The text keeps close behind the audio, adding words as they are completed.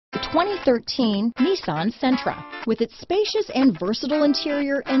2013 Nissan Sentra. With its spacious and versatile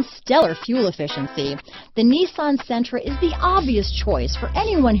interior and stellar fuel efficiency, the Nissan Sentra is the obvious choice for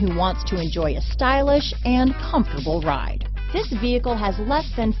anyone who wants to enjoy a stylish and comfortable ride. This vehicle has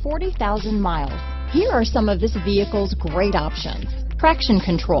less than 40,000 miles. Here are some of this vehicle's great options: traction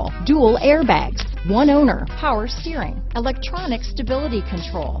control, dual airbags, one owner, power steering, electronic stability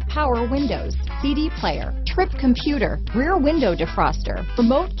control, power windows, CD player, trip computer, rear window defroster,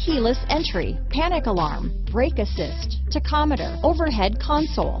 remote keyless entry, panic alarm, brake assist, tachometer, overhead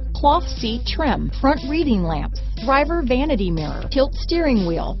console, cloth seat trim, front reading lamps, driver vanity mirror, tilt steering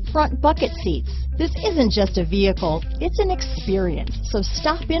wheel, front bucket seats. This isn't just a vehicle, it's an experience. So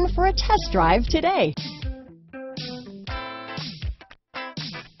stop in for a test drive today.